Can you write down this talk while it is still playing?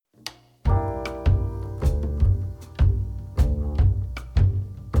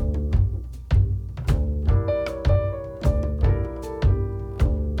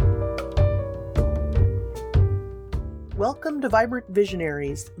Welcome to Vibrant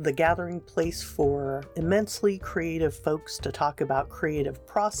Visionaries, the gathering place for immensely creative folks to talk about creative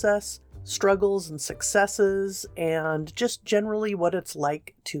process, struggles and successes, and just generally what it's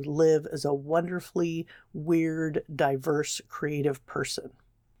like to live as a wonderfully weird, diverse, creative person.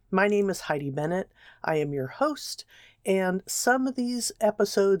 My name is Heidi Bennett. I am your host, and some of these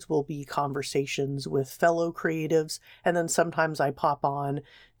episodes will be conversations with fellow creatives, and then sometimes I pop on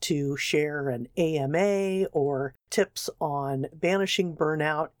to share an AMA or tips on banishing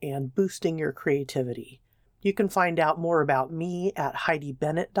burnout and boosting your creativity. You can find out more about me at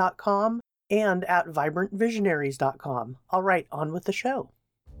HeidiBennett.com and at VibrantVisionaries.com. All right, on with the show.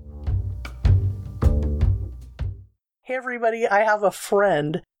 Hey everybody, I have a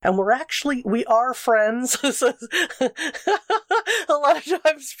friend, and we are friends. A lot of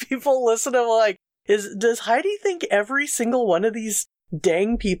times people listen and like, does Heidi think every single one of these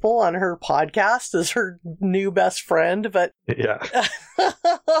dang people on her podcast is her new best friend? But yeah.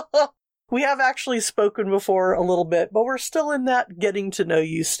 We have actually spoken before a little bit, but we're still in that getting to know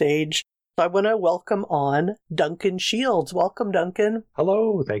you stage. So I want to welcome on Duncan Shields. Welcome, Duncan.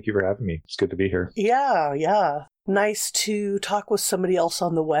 Hello. Thank you for having me. It's good to be here. Yeah. Nice to talk with somebody else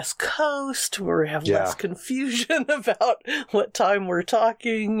on the West Coast where we have less confusion about what time we're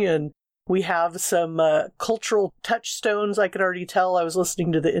talking, and we have some cultural touchstones. I can already tell. I was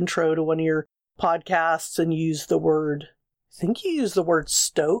listening to the intro to one of your podcasts and you used the word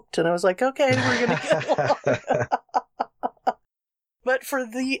stoked, and I was like, okay, we're going to get along. But for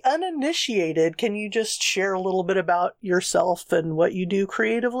the uninitiated, can you just share a little bit about yourself and what you do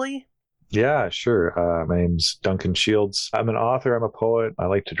creatively? Yeah, sure. My name's Duncan Shields. I'm an author. I'm a poet. I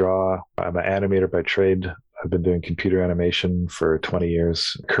like to draw. I'm an animator by trade. I've been doing computer animation for 20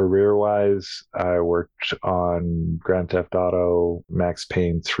 years. Career-wise, I worked on Grand Theft Auto, Max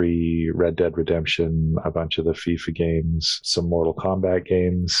Payne 3, Red Dead Redemption, a bunch of the FIFA games, some Mortal Kombat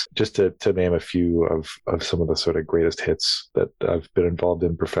games, just to name a few of some of the sort of greatest hits that I've been involved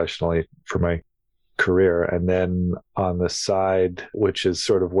in professionally for my career. And then on the side, which is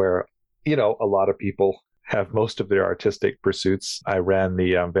sort of where a lot of people have most of their artistic pursuits. I ran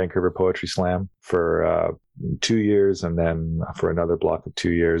the Vancouver Poetry Slam for 2 years and then for another block of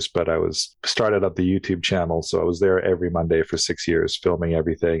 2 years. But I started up the YouTube channel. So I was there every Monday for 6 years, filming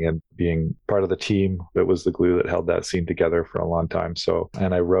everything and being part of the team that was the glue that held that scene together for a long time.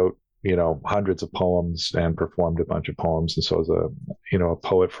 And I wrote, hundreds of poems and performed a bunch of poems. And so I was a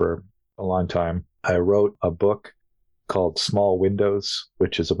poet for a long time. I wrote a book called Small Windows,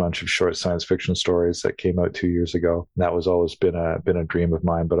 which is a bunch of short science fiction stories that came out 2 years ago. And that was always been a dream of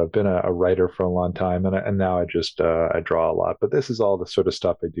mine, but I've been a writer for a long time, and now I just I draw a lot. But this is all the sort of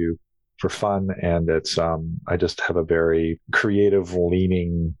stuff I do for fun, and it's I just have a very creative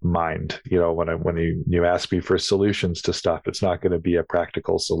leaning mind. When you ask me for solutions to stuff, it's not going to be a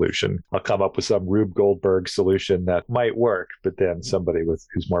practical solution. I'll come up with some Rube Goldberg solution that might work, but then somebody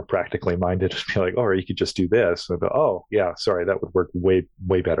who's more practically minded would be like, "Oh, or you could just do this." And I go, "Oh, yeah, sorry, that would work way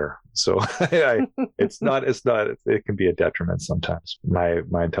better." So it can be a detriment sometimes. My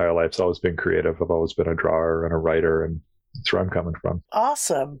entire life's always been creative. I've always been a drawer and a writer, and that's where I'm coming from.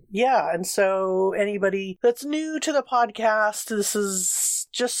 Awesome. Yeah. And so anybody that's new to the podcast, this is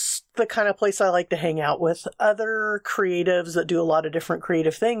just the kind of place I like to hang out with other creatives that do a lot of different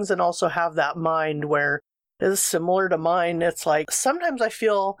creative things and also have that mind where it's similar to mine. It's like sometimes I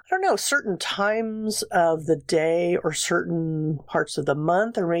feel, certain times of the day or certain parts of the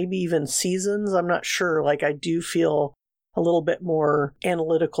month or maybe even seasons. I'm not sure. Like I do feel a little bit more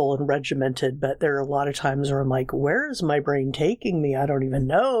analytical and regimented, but there are a lot of times where I'm like, where is my brain taking me? I don't even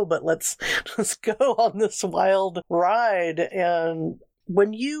know, but let's go on this wild ride. And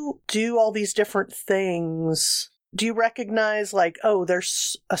when you do all these different things, do you recognize like, oh,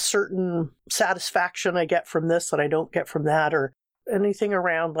 there's a certain satisfaction I get from this that I don't get from that, or anything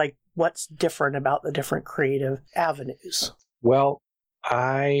around like what's different about the different creative avenues? Well,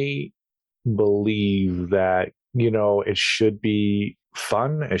 I believe that it should be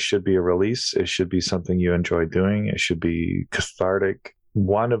fun. It should be a release. It should be something you enjoy doing. It should be cathartic.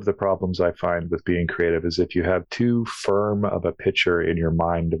 One of the problems I find with being creative is if you have too firm of a picture in your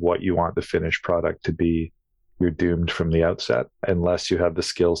mind of what you want the finished product to be, you're doomed from the outset unless you have the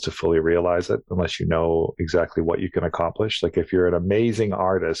skills to fully realize it, unless you know exactly what you can accomplish. Like if you're an amazing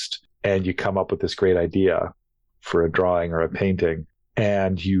artist and you come up with this great idea for a drawing or a painting,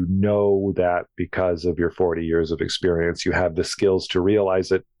 and you know that because of your 40 years of experience, you have the skills to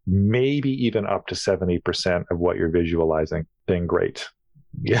realize it, maybe even up to 70% of what you're visualizing, then great.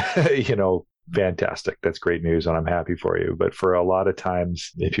 Yeah, fantastic. That's great news, and I'm happy for you. But for a lot of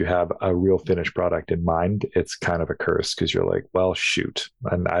times, if you have a real finished product in mind, it's kind of a curse because you're like, well, shoot,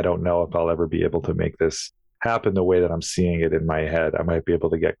 and I don't know if I'll ever be able to make this happen the way that I'm seeing it in my head. I might be able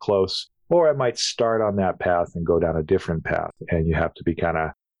to get close, or I might start on that path and go down a different path. And you have to be kind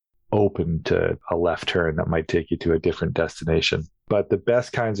of open to a left turn that might take you to a different destination. But the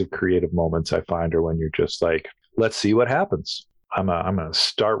best kinds of creative moments I find are when you're just like, let's see what happens. I'm going to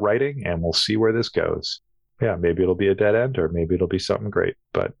start writing and we'll see where this goes. Yeah, maybe it'll be a dead end or maybe it'll be something great,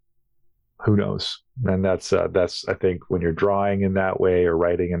 but who knows? And that's I think when you're drawing in that way or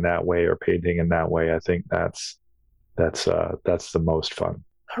writing in that way or painting in that way, I think that's the most fun.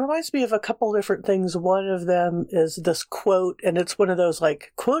 It reminds me of a couple different things. One of them is this quote, and it's one of those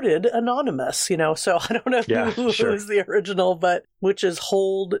like quoted anonymous, so I don't know who's the original, but which is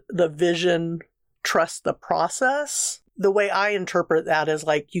hold the vision, trust the process. The way I interpret that is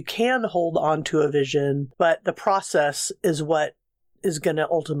like you can hold on to a vision, but the process is what is going to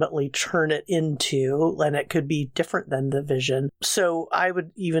ultimately turn it into, and it could be different than the vision. So I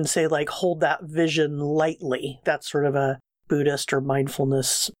would even say like hold that vision lightly. That's sort of a Buddhist or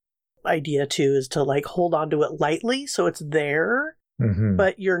mindfulness idea too, is to like hold on to it lightly so it's there,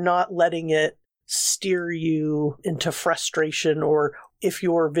 but you're not letting it steer you into frustration, or if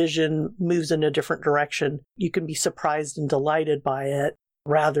your vision moves in a different direction, you can be surprised and delighted by it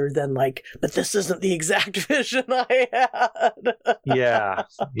rather than like, but this isn't the exact vision I had. Yeah.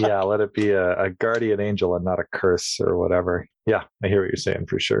 Let it be a guardian angel and not a curse or whatever. Yeah, I hear what you're saying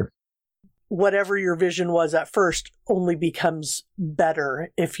for sure. Whatever your vision was at first only becomes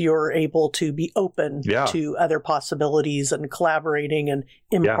better if you're able to be open to other possibilities and collaborating and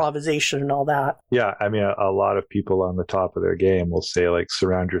improvisation and all that. Yeah, I mean, a lot of people on the top of their game will say, like,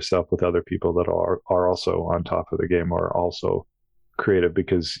 surround yourself with other people that are also on top of their game or also creative,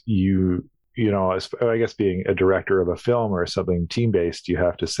 because you know, I guess being a director of a film or something team-based, you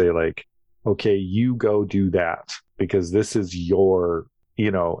have to say, like, okay, you go do that because this is your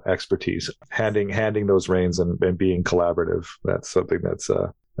expertise. Handing those reins and being collaborative, that's something that's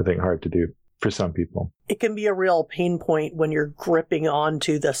I think hard to do for some people. It can be a real pain point when you're gripping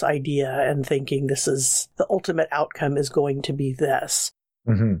onto this idea and thinking this is the ultimate outcome is going to be this.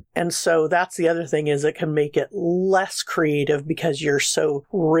 And so that's the other thing, is it can make it less creative because you're so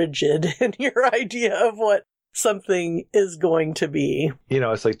rigid in your idea of what something is going to be.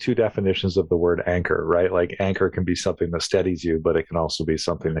 It's like two definitions of the word anchor, right? Like anchor can be something that steadies you, but it can also be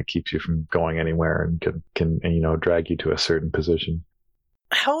something that keeps you from going anywhere and can drag you to a certain position.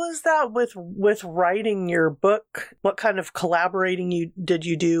 How is that with writing your book? What kind of collaborating did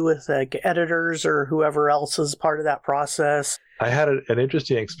you do with like editors or whoever else is part of that process? I had an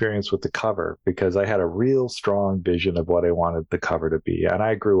interesting experience with the cover because I had a real strong vision of what I wanted the cover to be. And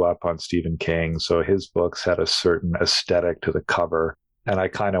I grew up on Stephen King, so his books had a certain aesthetic to the cover. And I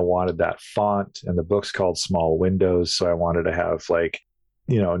kind of wanted that font, and the book's called Small Windows. So I wanted to have like,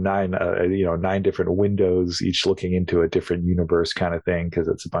 9 different windows, each looking into a different universe kind of thing, because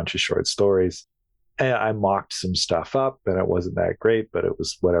it's a bunch of short stories. And I mocked some stuff up, and it wasn't that great, but it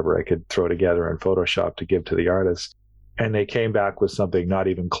was whatever I could throw together in Photoshop to give to the artist. And they came back with something not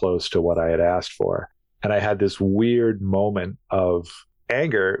even close to what I had asked for. And I had this weird moment of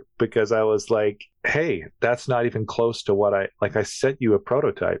anger because I was like, hey, that's not even close to what I sent you a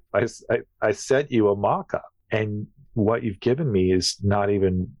prototype. I sent you a mock-up, and what you've given me is not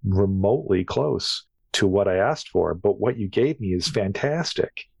even remotely close to what I asked for. But what you gave me is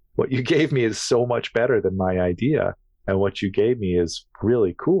fantastic. What you gave me is so much better than my idea. And what you gave me is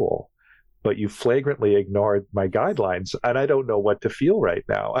really cool. But you flagrantly ignored my guidelines, and I don't know what to feel right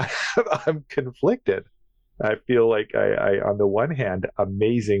now. I'm conflicted. I feel like I on the one hand,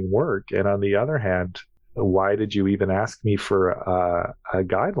 amazing work, and on the other hand, why did you even ask me for a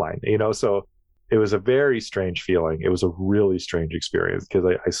guideline? So it was a very strange feeling. It was a really strange experience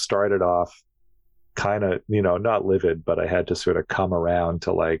because I started off kind of, not livid, but I had to sort of come around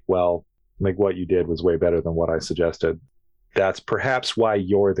to like, well, like what you did was way better than what I suggested. That's perhaps why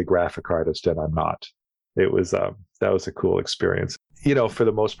you're the graphic artist and I'm not. It was, that was a cool experience. For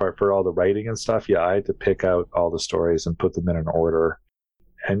the most part, for all the writing and stuff, I had to pick out all the stories and put them in an order.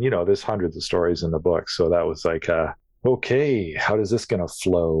 And, there's hundreds of stories in the book. So that was like, okay, how is this going to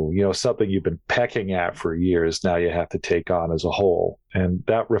flow? Something you've been pecking at for years, now you have to take on as a whole. And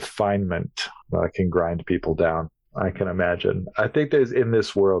that refinement can grind people down, I can imagine. I think in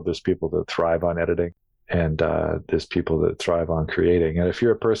this world, there's people that thrive on editing, and there's people that thrive on creating. And if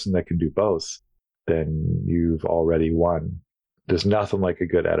you're a person that can do both, then you've already won. There's nothing like a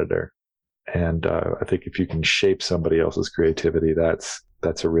good editor. And I think if you can shape somebody else's creativity, that's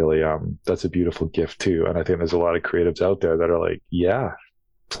that's a really that's a beautiful gift too. And I think there's a lot of creatives out there that are like, yeah,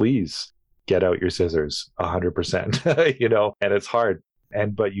 please get out your scissors 100%, you know, and it's hard.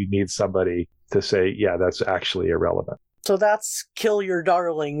 But you need somebody to say, yeah, that's actually irrelevant. So that's kill your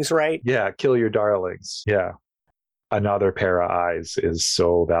darlings, right? Yeah, kill your darlings. Yeah. Another pair of eyes is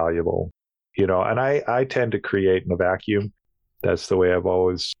so valuable, you know, and I tend to create in a vacuum. That's the way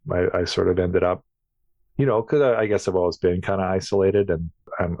I sort of ended up, you know, because I guess I've always been kind of isolated, and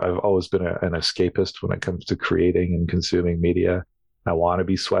I've always been an escapist when it comes to creating and consuming media. I want to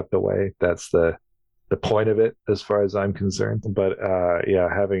be swept away. That's the point of it, as far as I'm concerned. But yeah,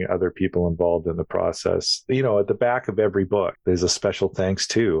 having other people involved in the process, you know, at the back of every book, there's a special thanks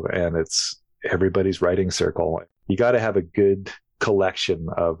to, and it's everybody's writing circle. You got to have a good collection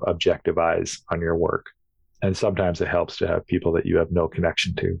of objective eyes on your work. And sometimes it helps to have people that you have no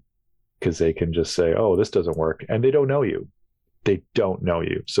connection to, because they can just say, oh, this doesn't work. And they don't know you. They don't know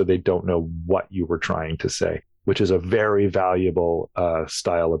you. So they don't know what you were trying to say, which is a very valuable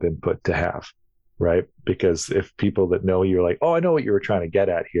style of input to have, right? Because if people that know you're like, oh, I know what you were trying to get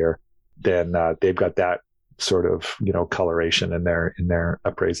at here, then they've got that sort of, you know, coloration in their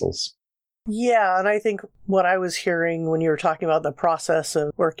appraisals. Yeah, and I think what I was hearing when you were talking about the process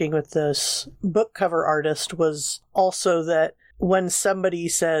of working with this book cover artist was also that when somebody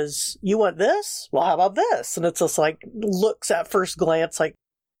says, you want this? Well, how about this? And it's just like, looks at first glance like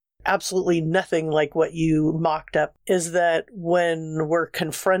absolutely nothing like what you mocked up, is that when we're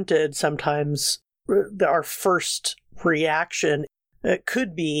confronted, sometimes our first reaction, it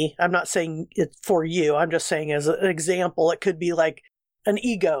could be, I'm not saying it for you, I'm just saying as an example, it could be like an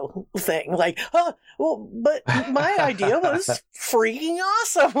ego thing, like, oh, well, but my idea was freaking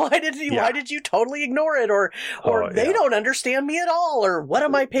awesome. Why did you totally ignore it? Or they don't understand me at all. Or what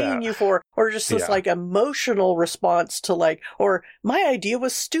am I paying you for? Or just this like emotional response to like, or my idea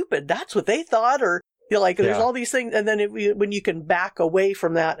was stupid. That's what they thought. Or you're like, there's all these things. And then when you can back away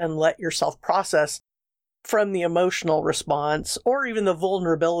from that and let yourself process from the emotional response, or even the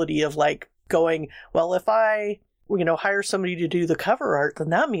vulnerability of like going, well, if I, you know, hire somebody to do the cover art, then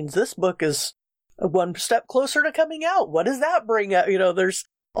that means this book is one step closer to coming out. What does that bring up? You know, there's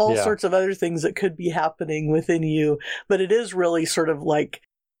all sorts of other things that could be happening within you, but it is really sort of like,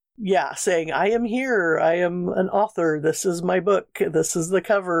 saying, I am here. I am an author. This is my book. This is the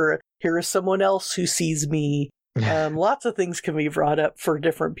cover. Here is someone else who sees me. Lots of things can be brought up for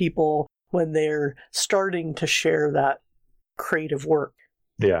different people when they're starting to share that creative work.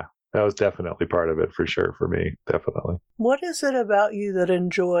 Yeah. That was definitely part of it for sure for me, definitely. What is it about you that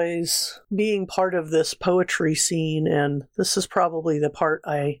enjoys being part of this poetry scene? And this is probably the part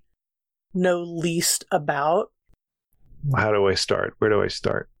I know least about. How do I start? Where do I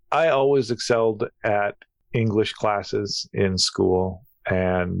start? I always excelled at English classes in school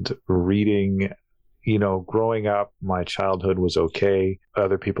and reading. You know, growing up, my childhood was okay.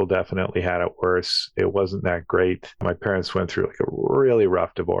 Other people definitely had it worse. It wasn't that great. My parents went through like a really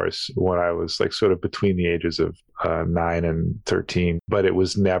rough divorce when I was like sort of between the ages of 9 and 13, but it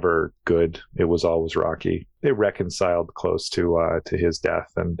was never good. It was always rocky. They reconciled close to his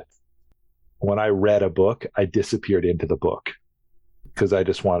death. And when I read a book, I disappeared into the book because I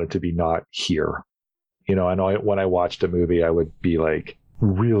just wanted to be not here. You know, I know when I watched a movie, I would be like,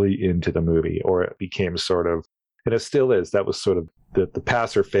 really into the movie, or it became sort of, and it still is, that was sort of the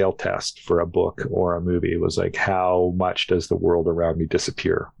pass or fail test for a book or a movie. It was like, how much does the world around me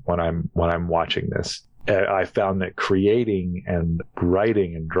disappear when I'm watching this? I found that creating and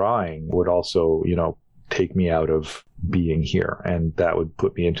writing and drawing would also, you know, take me out of being here, and that would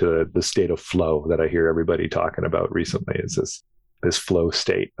put me into the state of flow that I hear everybody talking about recently. Is this flow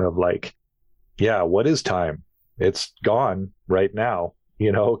state of like, yeah, what is time? It's gone right now.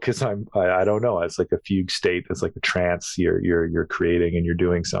 You know, because I don't know. It's like a fugue state. It's like a trance. You're creating and you're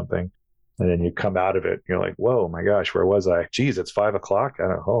doing something, and then you come out of it. And you're like, whoa, my gosh, where was I? Geez, it's 5 o'clock.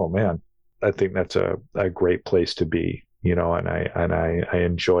 Oh man, I think that's a great place to be. You know, and I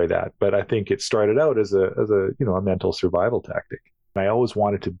enjoy that. But I think it started out as a you know, a mental survival tactic. I always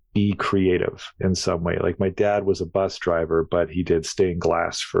wanted to be creative in some way. Like my dad was a bus driver, but he did stained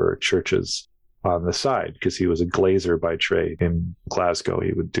glass for churches on the side because he was a glazer by trade in Glasgow.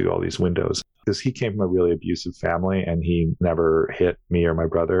 He would do all these windows because he came from a really abusive family and he never hit me or my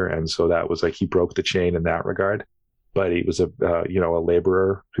brother. And so that was like, he broke the chain in that regard, but he was a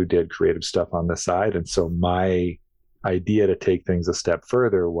laborer who did creative stuff on the side. And so my idea to take things a step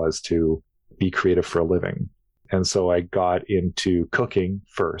further was to be creative for a living. And so I got into cooking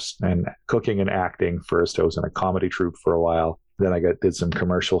and acting first. I was in a comedy troupe for a while. Then I did some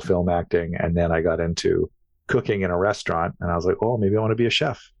commercial film acting, and then I got into cooking in a restaurant, and I was like, oh, maybe I want to be a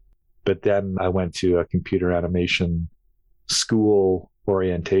chef. But then I went to a computer animation school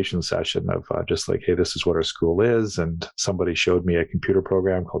orientation session of just like, hey, this is what our school is. And somebody showed me a computer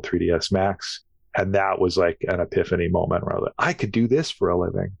program called 3ds Max. And that was like an epiphany moment where I was like, I could do this for a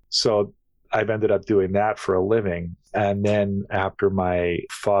living. So I've ended up doing that for a living. And then after my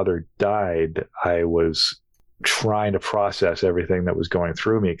father died, I was trying to process everything that was going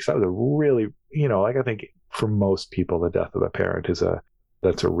through me, because that was a really, like, I think for most people, the death of a parent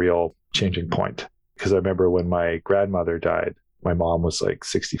that's a real changing point. Because I remember when my grandmother died, my mom was like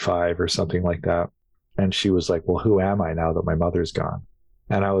 65 or something like that. And she was like, well, who am I now that my mother's gone?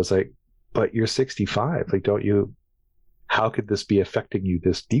 And I was like, but you're 65. Like, how could this be affecting you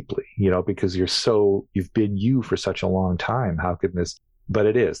this deeply? Because you've been you for such a long time. How could this? But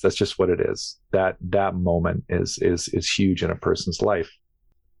it is. That's just what it is. That moment is huge in a person's life.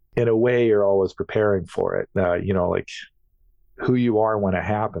 In a way, you're always preparing for it. Like who you are when it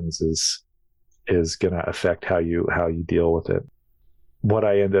happens is going to affect how you deal with it. What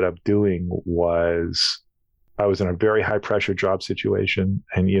I ended up doing was I was in a very high pressure job situation,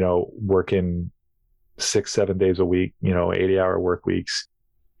 and working 6-7 days a week, 80-hour work weeks.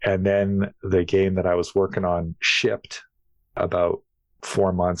 And then the game that I was working on shipped about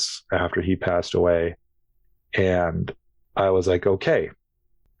 4 months after he passed away. And I was like, okay,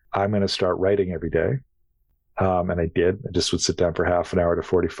 I'm going to start writing every day. And I did. I just would sit down for half an hour to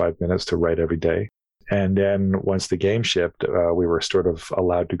 45 minutes to write every day. And then once the game shipped, we were sort of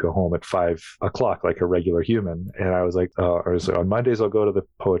allowed to go home at 5 o'clock like a regular human. And I was like, on Mondays, I'll go to the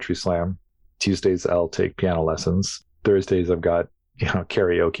poetry slam. Tuesdays, I'll take piano lessons. Thursdays, I've got,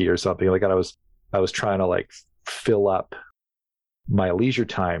 karaoke or something. Like I was trying to like fill up my leisure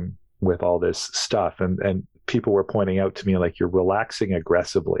time with all this stuff. And people were pointing out to me, like, you're relaxing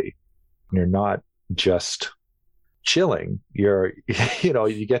aggressively. You're not just chilling. You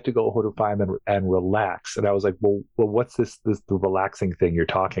get to go to time and relax. And I was like, well, what's the relaxing thing you're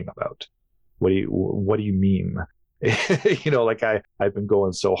talking about? What do you mean? Like I've been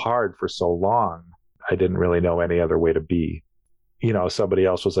going so hard for so long, I didn't really know any other way to be. Somebody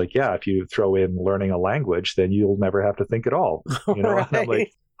else was like, yeah, if you throw in learning a language, then you'll never have to think at all. Right. And I'm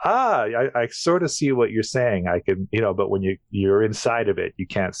like, I sort of see what you're saying. I can, but when you're inside of it, you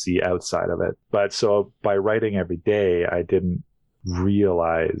can't see outside of it. But so by writing every day, I didn't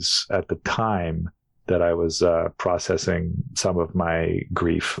realize at the time that I was processing some of my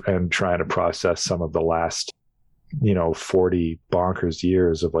grief and trying to process some of the last 40 bonkers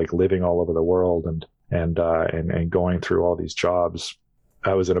years of like living all over the world and going through all these jobs.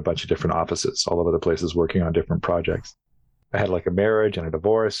 I was in a bunch of different offices all over the places working on different projects. I had like a marriage and a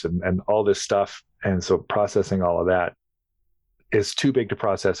divorce and all this stuff. And so processing all of that is too big to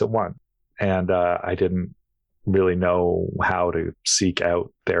process at once. And I didn't really know how to seek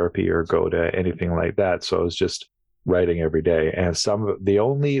out therapy or go to anything like that. So I was just writing every day. And the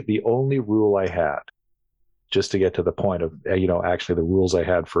only rule I had, just to get to the point of, actually the rules I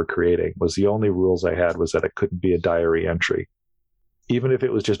had for creating was that it couldn't be a diary entry. Even if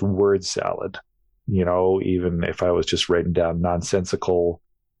it was just word salad, even if I was just writing down nonsensical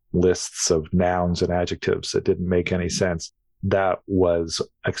lists of nouns and adjectives that didn't make any sense, that was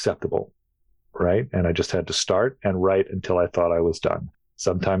acceptable, right? And I just had to start and write until I thought I was done.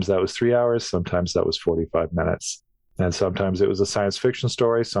 Sometimes that was 3 hours, sometimes that was 45 minutes. And sometimes it was a science fiction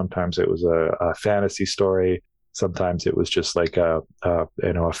story. Sometimes it was a fantasy story. Sometimes it was just like a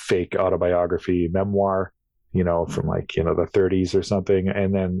fake autobiography memoir, from like, the 30s or something.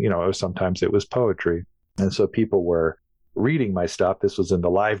 And then, sometimes it was poetry. And so people were reading my stuff. This was in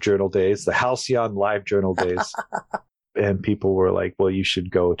the live journal days, the Halcyon live journal days. And people were like, well, you should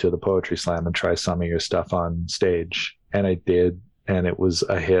go to the poetry slam and try some of your stuff on stage. And I did. And it was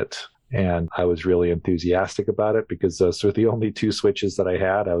a hit. And I was really enthusiastic about it because those were the only two switches that I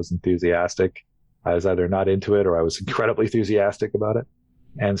had. I was enthusiastic. I was either not into it or I was incredibly enthusiastic about it.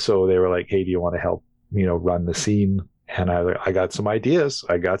 And so they were like, hey, do you want to help, run the scene? And I got some ideas.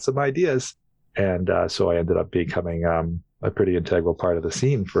 And so I ended up becoming a pretty integral part of the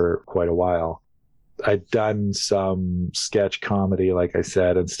scene for quite a while. I'd done some sketch comedy, like I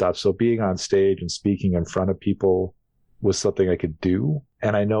said, and stuff. So being on stage and speaking in front of people was something I could do.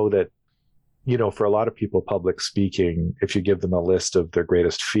 And I know that, for a lot of people, public speaking, if you give them a list of their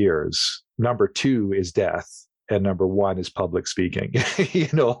greatest fears, number 2 is death and number 1 is public speaking.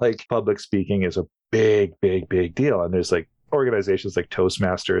 Like public speaking is a big, big, big deal. And there's like organizations like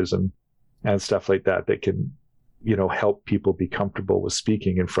Toastmasters and stuff like that can, help people be comfortable with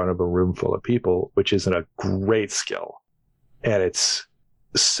speaking in front of a room full of people, which is a great skill. And it's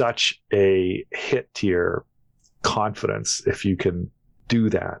such a hit tier confidence if you can do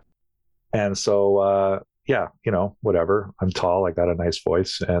that. And so, yeah, whatever. I'm tall. I got a nice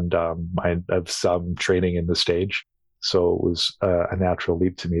voice, and I have some training in the stage. So it was a natural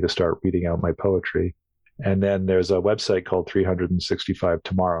leap to me to start reading out my poetry. And then there's a website called 365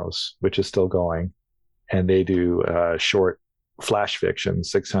 Tomorrows, which is still going. And they do short flash fiction,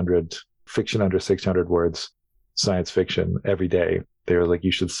 fiction under 600 words, science fiction every day. They were like,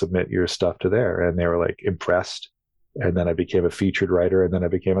 you should submit your stuff to there. And they were like impressed. And then I became a featured writer, and then I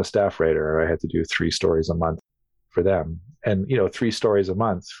became a staff writer. I had to do 3 stories a month for them. And, 3 stories a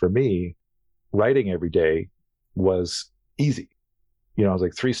month for me, writing every day was easy. I was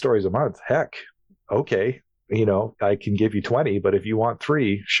like, 3 stories a month, heck, okay. I can give you 20, but if you want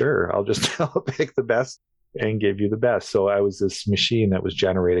 3, sure, I'll pick the best and give you the best. So I was this machine that was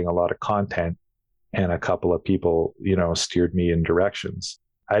generating a lot of content, and a couple of people, steered me in directions.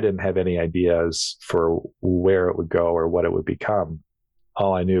 I didn't have any ideas for where it would go or what it would become.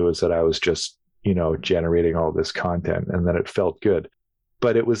 All I knew is that I was just, generating all this content, and then it felt good.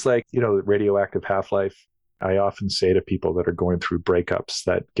 But it was like, radioactive half-life. I often say to people that are going through breakups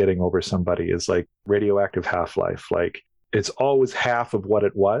that getting over somebody is like radioactive half-life. Like, it's always half of what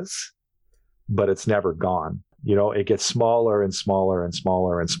it was, but it's never gone. It gets smaller and smaller and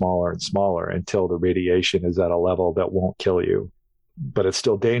smaller and smaller and smaller until the radiation is at a level that won't kill you, but it's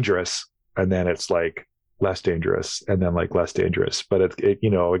still dangerous. And then it's like less dangerous, and then like less dangerous. But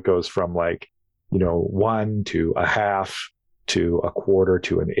it goes from like, 1 to a half to a quarter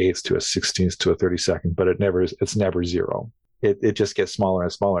to an eighth to a 16th to a 32nd, but it's never 0. It just gets smaller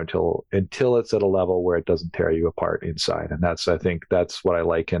and smaller until it's at a level where it doesn't tear you apart inside. And I think that's what I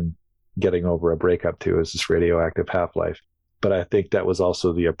liken getting over a breakup to, is this radioactive half-life. But I think that was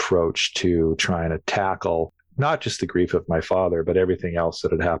also the approach to trying to tackle not just the grief of my father, but everything else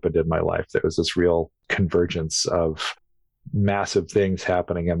that had happened in my life. There was this real convergence of massive things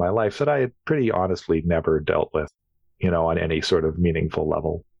happening in my life that I had pretty honestly never dealt with, on any sort of meaningful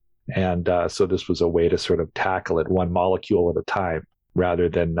level. And so this was a way to sort of tackle it one molecule at a time, rather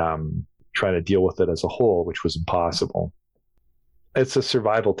than trying to deal with it as a whole, which was impossible. It's a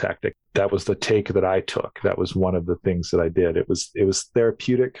survival tactic. That was the take that I took. That was one of the things that I did. It was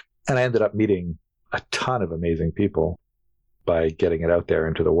therapeutic, and I ended up meeting a ton of amazing people by getting it out there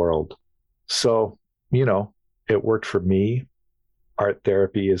into the world. So, it worked for me. Art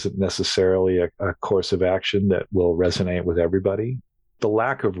therapy isn't necessarily a course of action that will resonate with everybody. The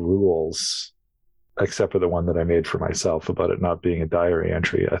lack of rules, except for the one that I made for myself about it not being a diary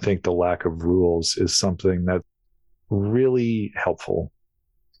entry, I think the lack of rules is something that's really helpful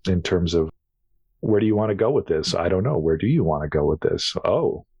in terms of, where do you want to go with this? I don't know. Where do you want to go with this?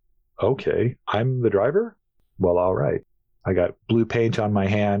 Oh, okay. I'm the driver? Well, all right. I got blue paint on my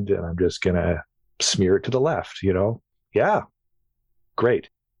hand, and I'm just going to smear it to the left, Yeah, great.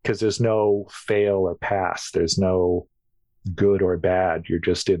 Because there's no fail or pass. There's no good or bad. You're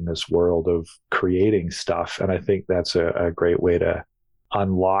just in this world of creating stuff. And I think that's a great way to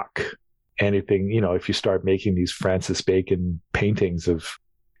unlock anything. If you start making these Francis Bacon paintings of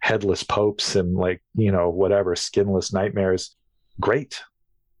headless popes and whatever, skinless nightmares, great.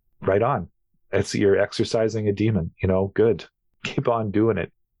 Right on. You're exercising a demon, good. Keep on doing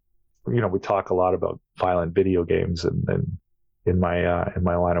it. We talk a lot about violent video games and in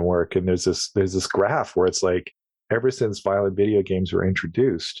my line of work. And there's this graph where it's like, ever since violent video games were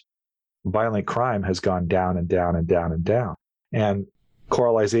introduced, violent crime has gone down and down and down and down. And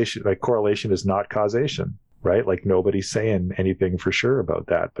correlation is not causation, right? Like, nobody's saying anything for sure about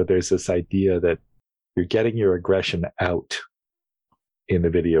that. But there's this idea that you're getting your aggression out in the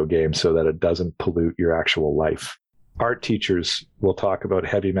video game so that it doesn't pollute your actual life. Art teachers will talk about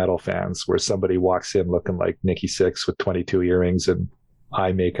heavy metal fans where somebody walks in looking like Nikki Sixx with 22 earrings and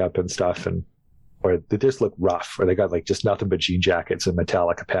eye makeup and stuff, or they just look rough, or they got like just nothing but jean jackets and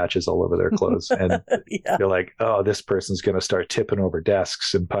Metallica patches all over their clothes. And yeah. You're like, oh, this person's going to start tipping over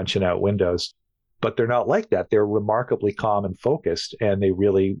desks and punching out windows. But they're not like that. They're remarkably calm and focused, and they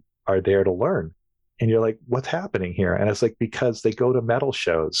really are there to learn. And you're like, what's happening here? And it's like, because they go to metal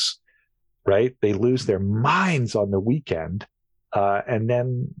shows, right? They lose their minds on the weekend. And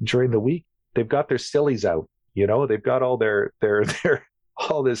then during the week, they've got their sillies out, they've got all their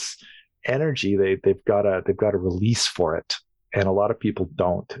all this energy. They've got a release for it. And a lot of people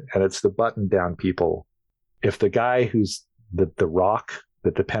don't. And it's the button down people. If the guy who's the rock,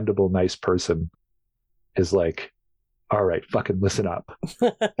 the dependable, nice person is like, all right, fucking listen up,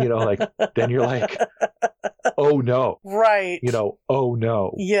 then you're like, oh no. Right. Oh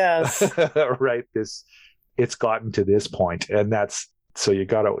no. Yes. Right. It's gotten to this point. And so you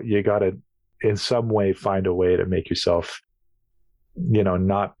gotta in some way find a way to make yourself,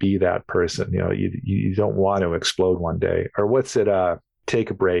 not be that person. You don't want to explode one day. Or what's it, take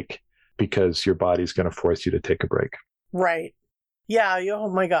a break because your body's going to force you to take a break. Right. Yeah. Oh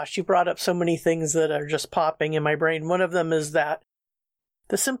my gosh. You brought up so many things that are just popping in my brain. One of them is that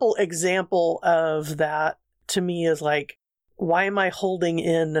the simple example of that to me is like, why am I holding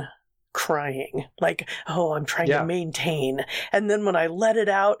in crying? Like, oh, I'm trying to maintain. And then when I let it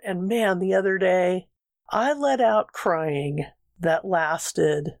out, and man, the other day, I let out crying that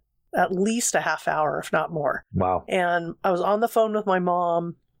lasted at least a half hour, if not more. Wow. And I was on the phone with my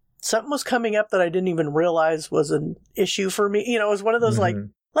mom. Something was coming up that I didn't even realize was an issue for me. It was one of those like,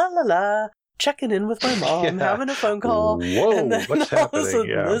 la la la, checking in with my mom, having a phone call. Whoa, and then what's happening?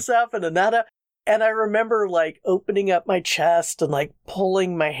 This happened and that. And I remember like opening up my chest and like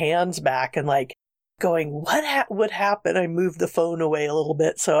pulling my hands back and like going, what would happen? I moved the phone away a little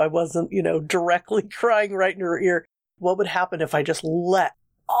bit so I wasn't, directly crying right in her ear. What would happen if I just let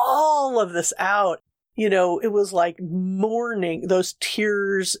all of this out? It was like mourning, those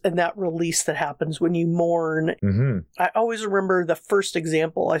tears and that release that happens when you mourn. Mm-hmm. I always remember the first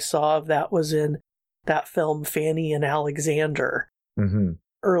example I saw of that was in that film, Fanny and Alexander. Mm-hmm.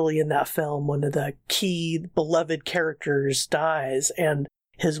 Early in that film, one of the key beloved characters dies and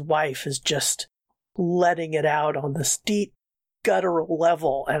his wife is just letting it out on this deep guttural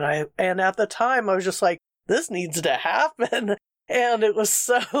level. And at the time I was just like, this needs to happen. And it was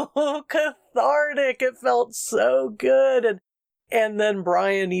so cathartic. It felt so good. And then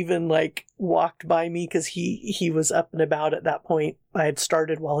Brian even like walked by me because he was up and about at that point. I had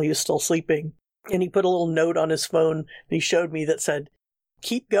started while he was still sleeping. And he put a little note on his phone and he showed me that said,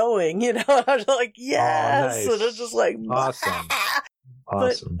 keep going, I was like, yes. Oh, nice. And it's just like, awesome.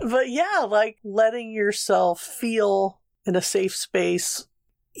 Awesome. But yeah, like letting yourself feel in a safe space,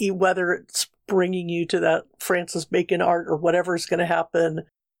 whether it's bringing you to that Francis Bacon art or whatever is going to happen,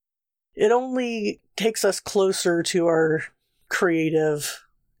 it only takes us closer to our creative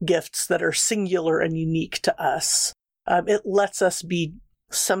gifts that are singular and unique to us. It lets us be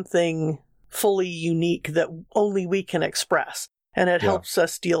something fully unique that only we can express. And it helps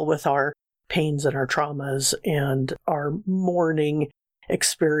us deal with our pains and our traumas and our mourning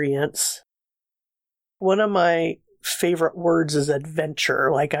experience. One of my favorite words is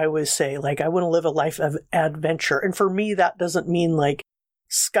adventure. Like I always say, like I want to live a life of adventure. And for me, that doesn't mean like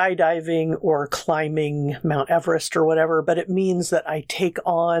skydiving or climbing Mount Everest or whatever, but it means that I take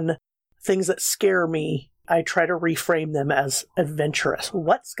on things that scare me. I try to reframe them as adventurous.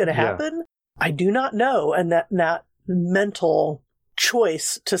 What's going to happen? I do not know. And that mental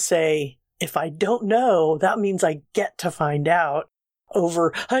choice to say, if I don't know, that means I get to find out,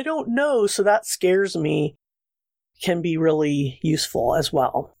 over I don't know, so that scares me, can be really useful as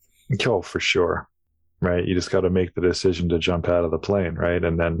well. Oh, for sure. Right. You just got to make the decision to jump out of the plane. Right.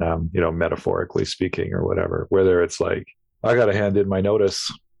 And then, metaphorically speaking or whatever, whether it's like, I got to hand in my notice,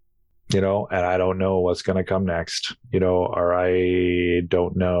 and I don't know what's going to come next, or I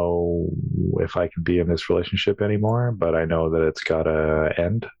don't know if I can be in this relationship anymore, but I know that it's got to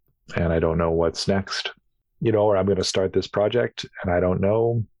end and I don't know what's next, or I'm going to start this project and I don't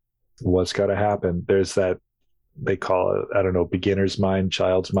know what's got to happen. There's that, they call it, I don't know, beginner's mind,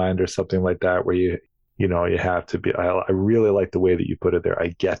 child's mind or something like that, where you have to be, I really like the way that you put it there.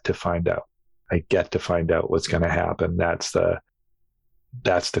 I get to find out what's going to happen. That's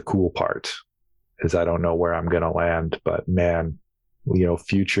the cool part, is I don't know where I'm going to land, but man,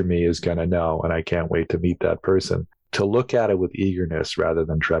 future me is going to know, and I can't wait to meet that person. To look at it with eagerness rather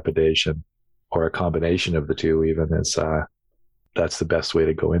than trepidation, or a combination of the two even, is that's the best way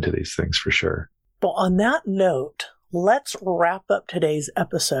to go into these things for sure. Well, on that note, let's wrap up today's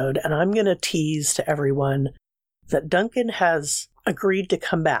episode, and I'm going to tease to everyone that Duncan has agreed to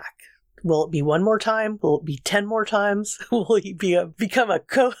come back. Will it be one more time? Will it be 10 more times? Will he become a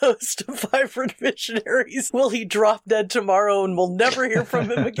co-host of Vibrant Visionaries? Will he drop dead tomorrow and we'll never hear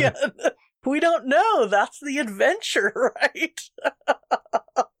from him again? We don't know. That's the adventure, right?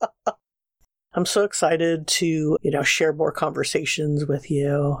 I'm so excited to, share more conversations with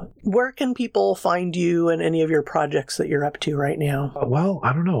you. Where can people find you and any of your projects that you're up to right now? Well,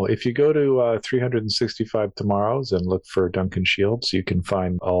 I don't know. If you go to 365 Tomorrows and look for Duncan Shields, you can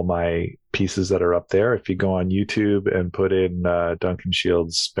find all my pieces that are up there. If you go on YouTube and put in Duncan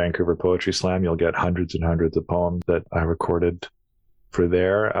Shields Vancouver Poetry Slam, you'll get hundreds and hundreds of poems that I recorded for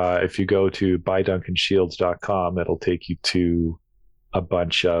there. If you go to buyduncanshields.com, it'll take you to a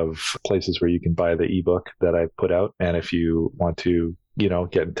bunch of places where you can buy the ebook that I put out. And if you want to, get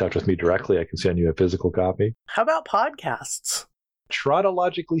in touch with me directly, I can send you a physical copy. How about podcasts?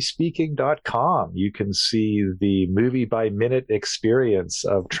 Chronologicallyspeaking.com. You can see the movie by minute experience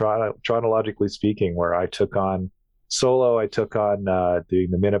of Chronologically Speaking, where I took on doing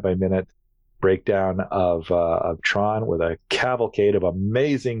the minute by minute breakdown of Tron with a cavalcade of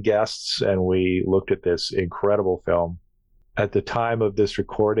amazing guests, and we looked at this incredible film. At the time of this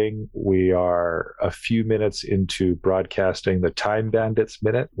recording, we are a few minutes into broadcasting the Time Bandits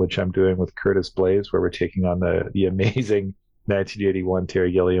Minute, which I'm doing with Curtis Blaze, where we're taking on the amazing 1981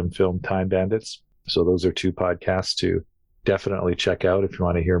 Terry Gilliam film Time Bandits. So those are two podcasts to definitely check out if you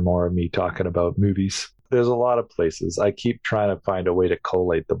want to hear more of me talking about movies. There's a lot of places. I keep trying to find a way to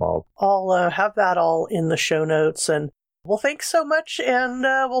collate them all. I'll have that all in the show notes. And well, thanks so much, and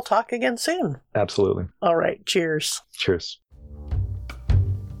we'll talk again soon. Absolutely. All right. Cheers. Cheers.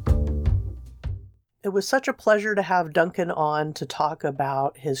 It was such a pleasure to have Duncan on to talk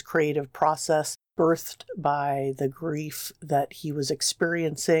about his creative process, birthed by the grief that he was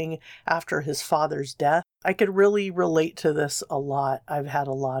experiencing after his father's death. I could really relate to this a lot. I've had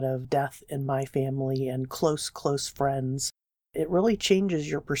a lot of death in my family and close friends. It really changes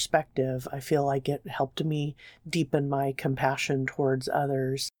your perspective. I feel like it helped me deepen my compassion towards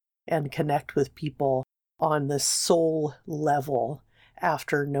others and connect with people on this soul level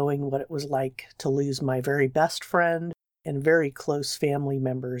after knowing what it was like to lose my very best friend and very close family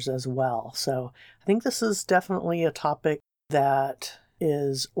members as well. So I think this is definitely a topic that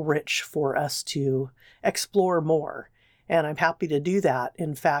is rich for us to explore more. And I'm happy to do that.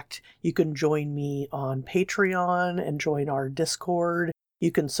 In fact, you can join me on Patreon and join our Discord.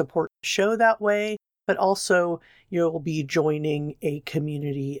 You can support the show that way, but also you'll be joining a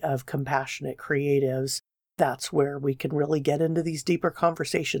community of compassionate creatives. That's where we can really get into these deeper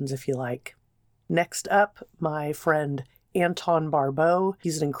conversations if you like. Next up, my friend Anton Barbeau.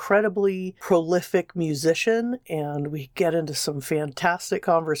 He's an incredibly prolific musician, and we get into some fantastic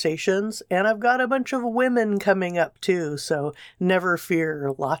conversations. And I've got a bunch of women coming up too, so never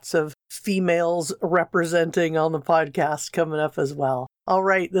fear. Lots of females representing on the podcast coming up as well. All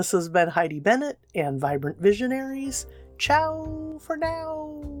right, this has been Heidi Bennett and Vibrant Visionaries. Ciao for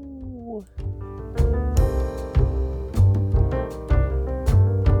now.